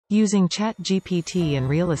Using ChatGPT in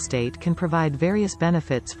real estate can provide various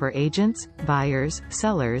benefits for agents, buyers,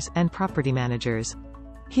 sellers, and property managers.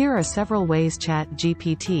 Here are several ways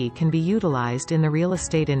ChatGPT can be utilized in the real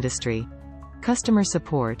estate industry. Customer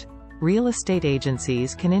support. Real estate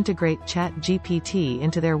agencies can integrate ChatGPT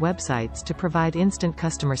into their websites to provide instant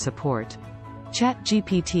customer support.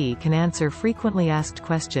 ChatGPT can answer frequently asked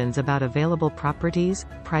questions about available properties,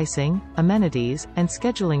 pricing, amenities, and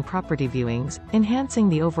scheduling property viewings, enhancing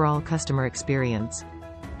the overall customer experience.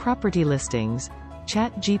 Property listings.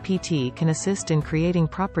 ChatGPT can assist in creating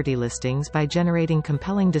property listings by generating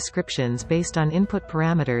compelling descriptions based on input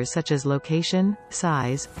parameters such as location,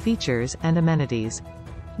 size, features, and amenities.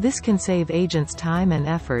 This can save agents time and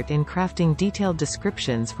effort in crafting detailed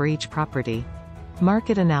descriptions for each property.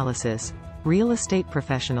 Market analysis. Real estate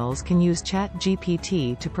professionals can use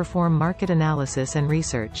ChatGPT to perform market analysis and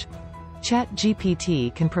research.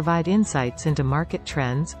 ChatGPT can provide insights into market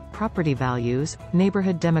trends, property values,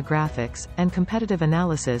 neighborhood demographics, and competitive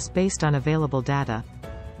analysis based on available data.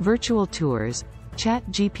 Virtual tours.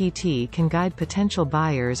 ChatGPT can guide potential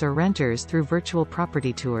buyers or renters through virtual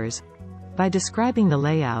property tours. By describing the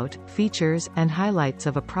layout, features, and highlights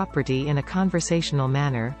of a property in a conversational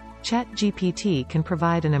manner, ChatGPT can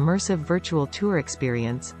provide an immersive virtual tour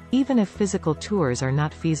experience, even if physical tours are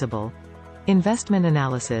not feasible. Investment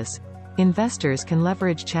analysis. Investors can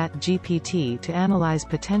leverage ChatGPT to analyze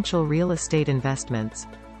potential real estate investments.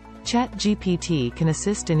 ChatGPT can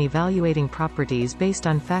assist in evaluating properties based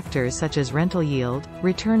on factors such as rental yield,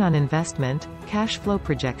 return on investment, cash flow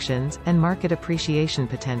projections, and market appreciation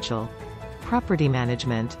potential. Property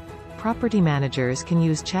management. Property managers can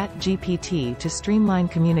use ChatGPT to streamline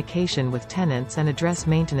communication with tenants and address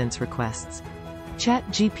maintenance requests.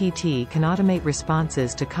 ChatGPT can automate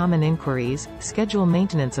responses to common inquiries, schedule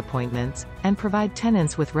maintenance appointments, and provide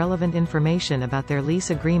tenants with relevant information about their lease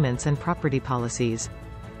agreements and property policies.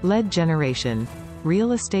 Lead generation.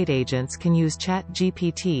 Real estate agents can use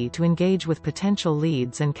ChatGPT to engage with potential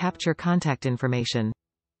leads and capture contact information.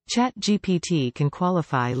 ChatGPT can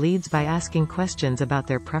qualify leads by asking questions about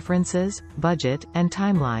their preferences, budget, and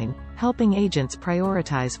timeline, helping agents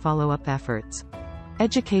prioritize follow-up efforts.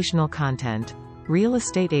 Educational content. Real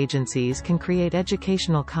estate agencies can create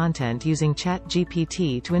educational content using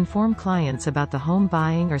ChatGPT to inform clients about the home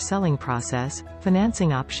buying or selling process,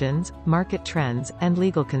 financing options, market trends, and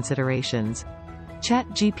legal considerations.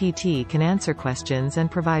 ChatGPT can answer questions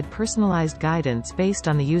and provide personalized guidance based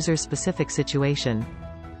on the user's specific situation.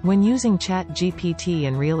 When using ChatGPT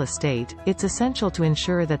in real estate, it's essential to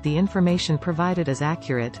ensure that the information provided is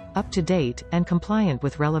accurate, up-to-date, and compliant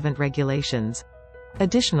with relevant regulations.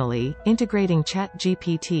 Additionally, integrating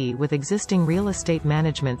ChatGPT with existing real estate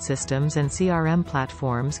management systems and CRM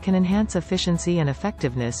platforms can enhance efficiency and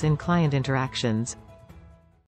effectiveness in client interactions.